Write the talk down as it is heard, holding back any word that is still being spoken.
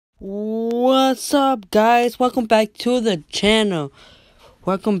What's up, guys? Welcome back to the channel.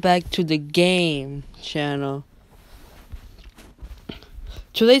 Welcome back to the game channel.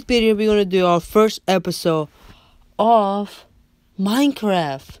 Today's video, we're gonna do our first episode of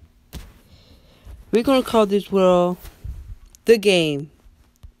Minecraft. We're gonna call this world the game.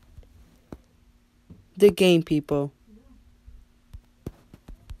 The game, people.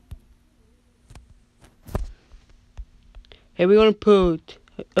 Here we're gonna put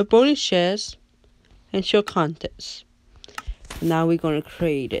a bonus chest and show contest. Now we're gonna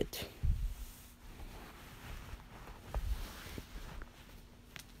create it.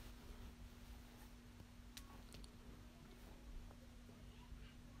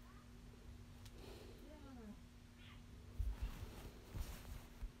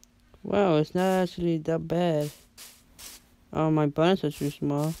 Wow, it's not actually that bad. Oh, my buttons are too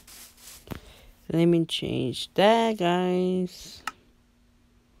small. Let me change that, guys.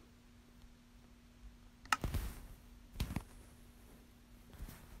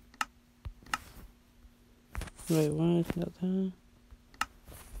 Wait, why is not that?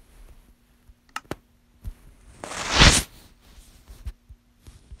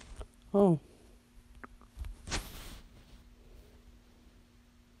 Oh.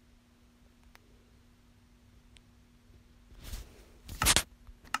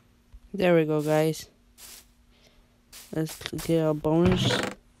 There we go, guys. Let's get our bonus.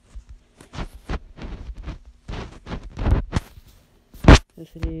 This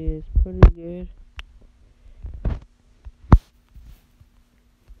is pretty good.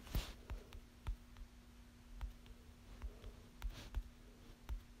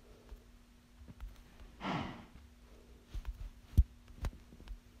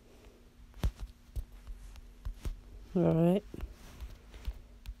 Alright.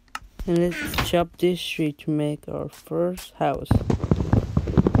 And let's chop this tree to make our first house.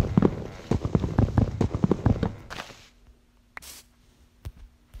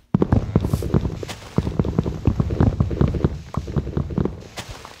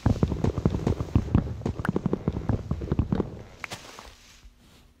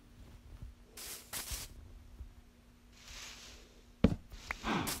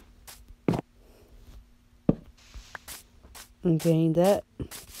 I'm getting that.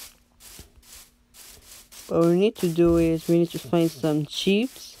 What we need to do is we need to find some sheep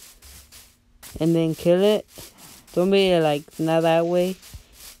and then kill it. Don't be like not that way,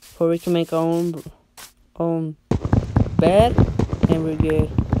 for we can make our own bed and we're good.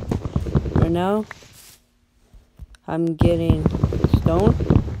 Right now, I'm getting stone.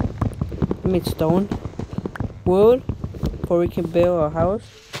 Wood, for we can build our house.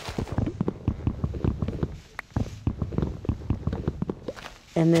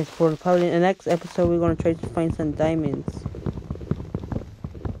 And then for probably the next episode, we're gonna try to find some diamonds.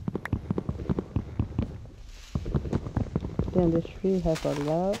 Damn, this tree has a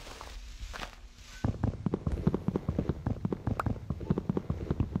lot.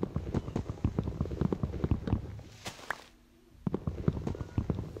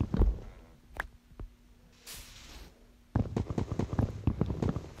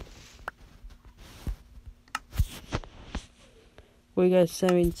 We got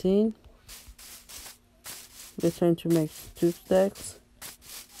 17. We're trying to make 2 stacks.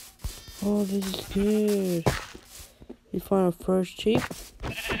 Oh, this is good. We found our first sheep.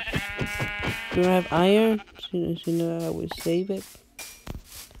 We don't have iron, so you know I will save it.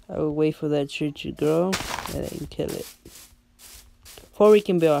 I will wait for that tree to grow and then kill it. Before we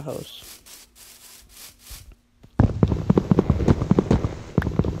can build our house.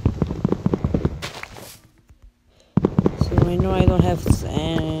 So right now I don't have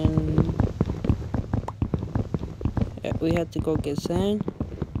sand. Yeah, we have to go get sand.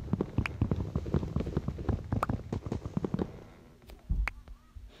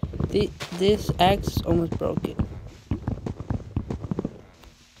 This axe is almost broken.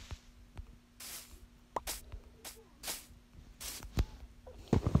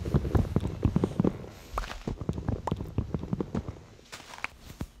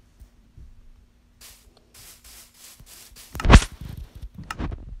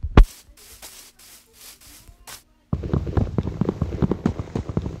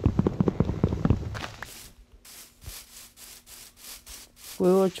 We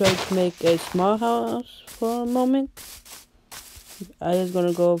will try to make a small house for a moment. I just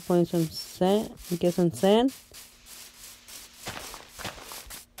gonna go find some sand, get some sand.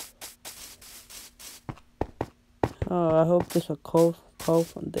 Oh, I hope there's a cove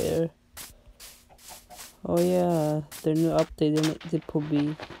on there. Oh yeah, their new update, they put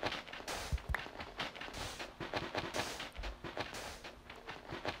bees.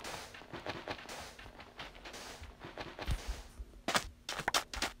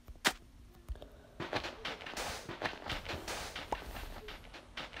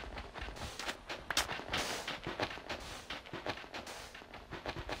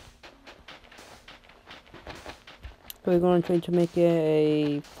 So we're gonna try to make it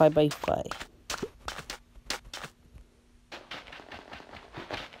a 5x5.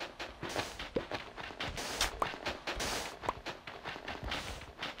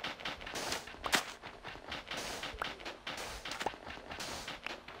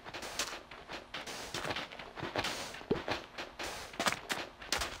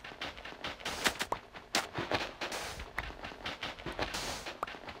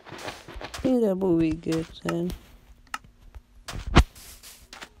 I think that will be good then.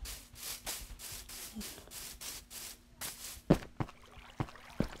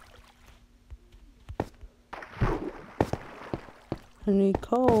 I need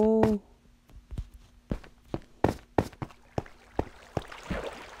coal.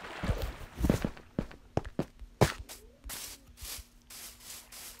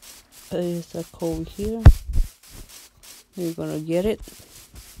 There's that coal here. We're gonna get it.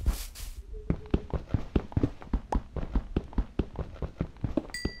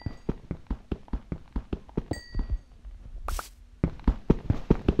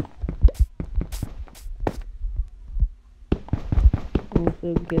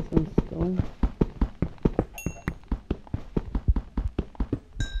 Also get some stone.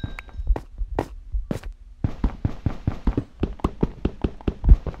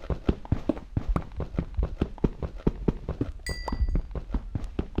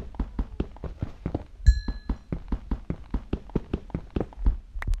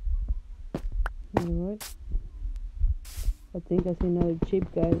 Alright. I think I see another cheap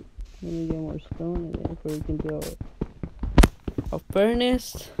guy. Let me get more stone and then we can build a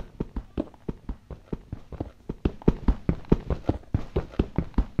furnace.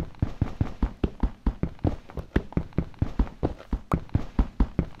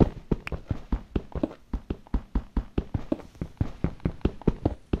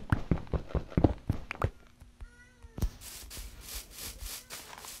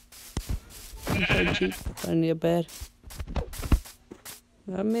 I'm so cheap. I need a bed.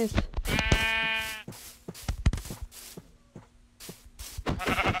 I missed.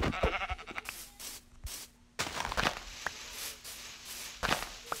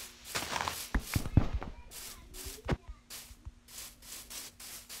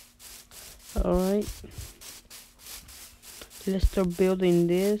 Alright. Let's start building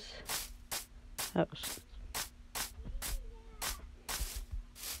this house.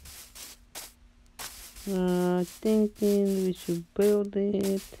 Thinking we should build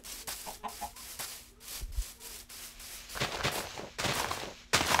it.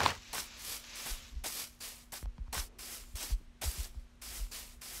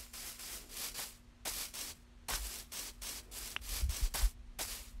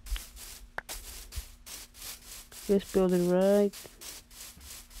 Let's build it right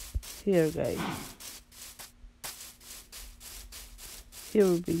here, guys. Here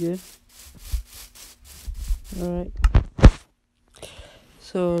would be good. Alright.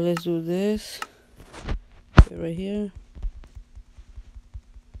 So let's do this. Right here.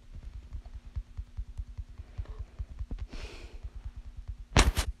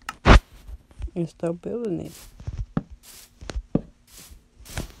 And start building it.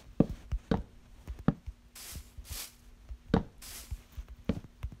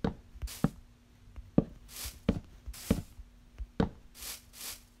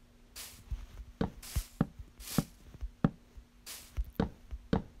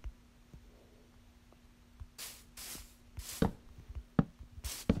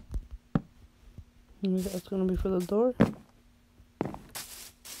 Maybe that's gonna be for the door.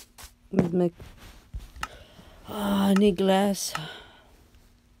 Let's make. I need glass.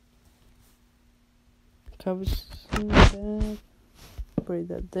 Cover that. Put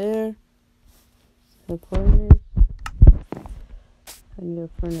that there. A furnace. I need a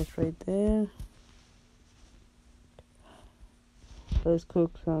furnace right there. Let's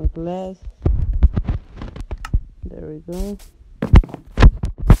cook some glass. There we go.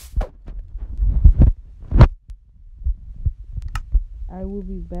 I will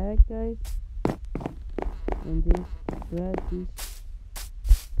be back, guys. And this glass is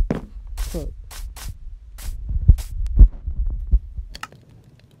cooked.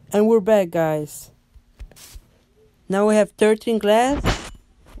 And we're back, guys. Now we have 13 glass.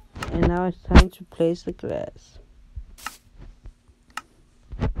 And now it's time to place the glass.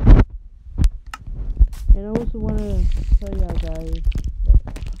 And I also want to tell y'all guys.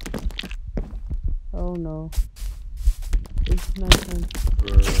 Oh no. It's my turn.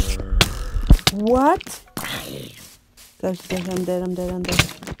 What? Guys, I'm dead.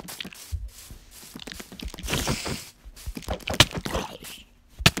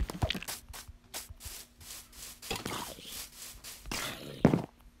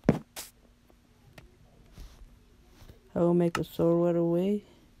 will make a sword right away.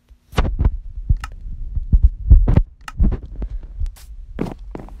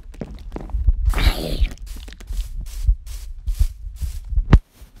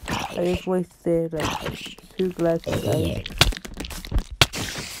 I just wasted like 2 glasses, guys.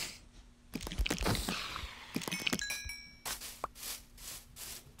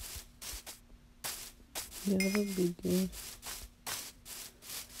 Yeah, that would be good.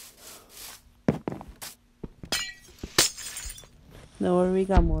 No worry, we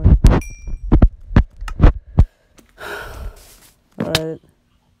got more. Alright.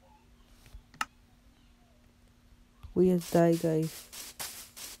 We just died, guys.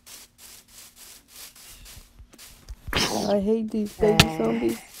 I hate these baby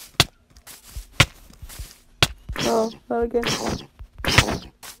zombies. No, not again.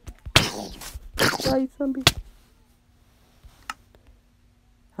 Die, zombie.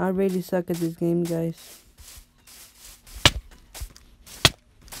 I really suck at this game, guys.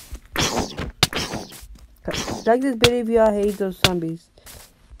 Like this video if you all hate those zombies.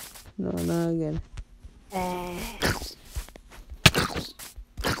 No, not again.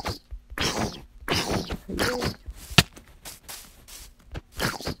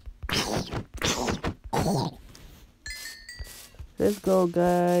 Let's go,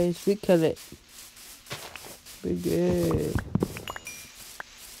 guys. We kill it. We good.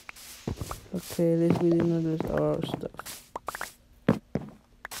 Okay, let's really know this our stuff.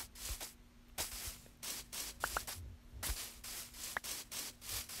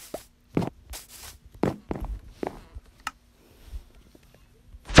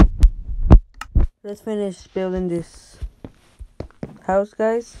 Let's finish building this house,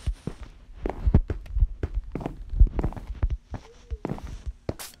 guys.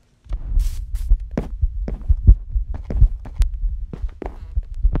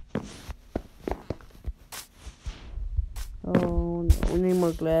 Oh no, we need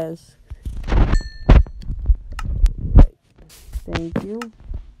more glass. Right. Thank you.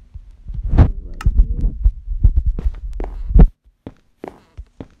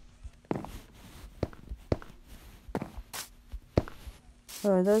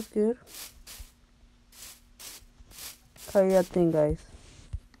 Alright, that's good. How y'all think, guys?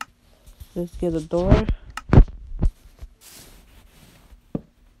 Let's get a door.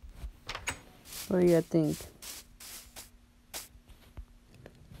 What do y'all think?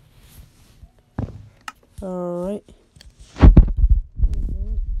 Alright.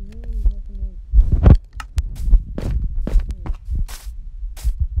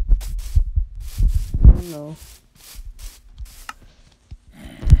 No.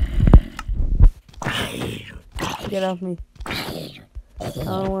 Get off me. I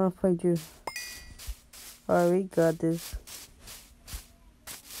don't want to fight you. Alright, we got this.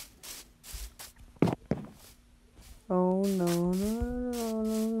 Oh no, no, no, no, no,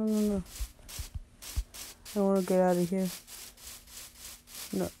 no, no, no. I want to get out of here.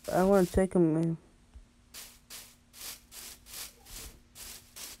 No, I want to take him, man.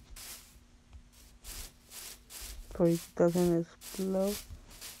 Before he doesn't explode.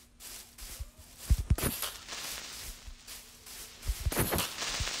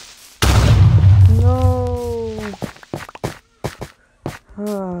 No!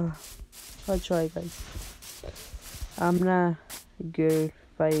 I'll try, guys. I'm not good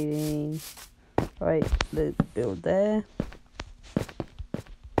fighting. Alright, let's build that.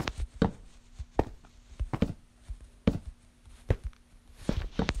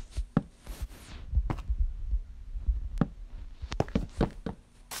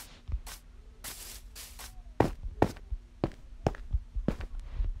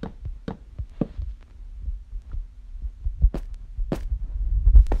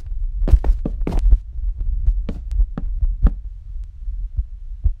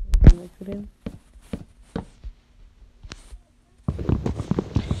 Him.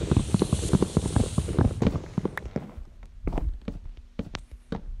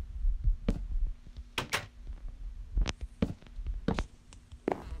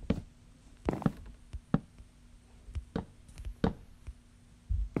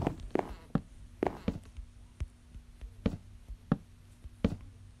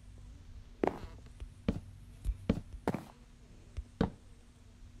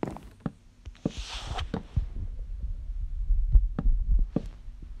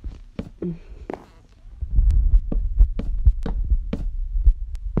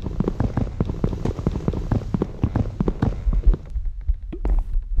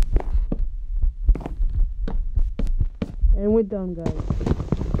 And we're done, guys.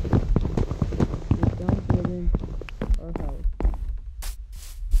 We're done building our house.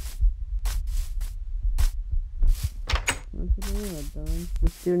 We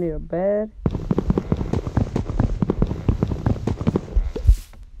still need a bed.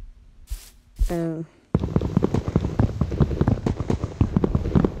 And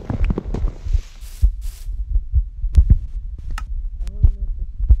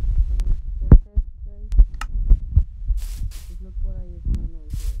look what I just found over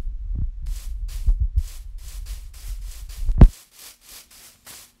here.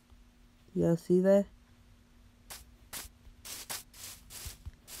 Y'all see that?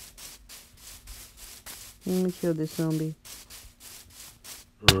 Let me kill this zombie.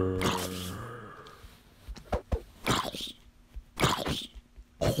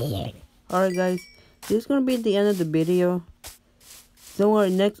 Alright guys, this is gonna be the end of the video. Don't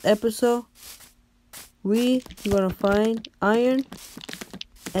worry, next episode we gonna find iron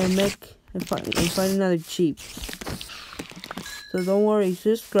and find another cheap. So don't worry,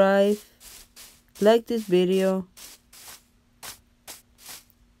 subscribe, like this video,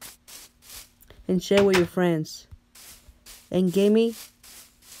 and share with your friends. And gaming.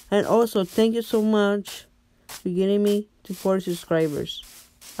 And also thank you so much for getting me to 40 subscribers.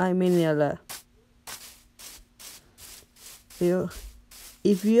 I mean it a lot.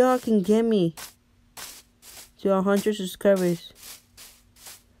 If y'all can get me to 100 subscribers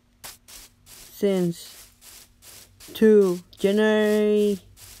since January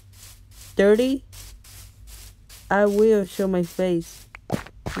 30, I will show my face.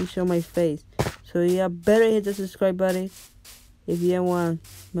 So y'all better hit the subscribe button if you want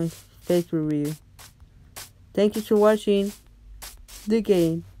my face review. Thank you for watching. The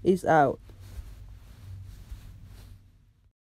game is out.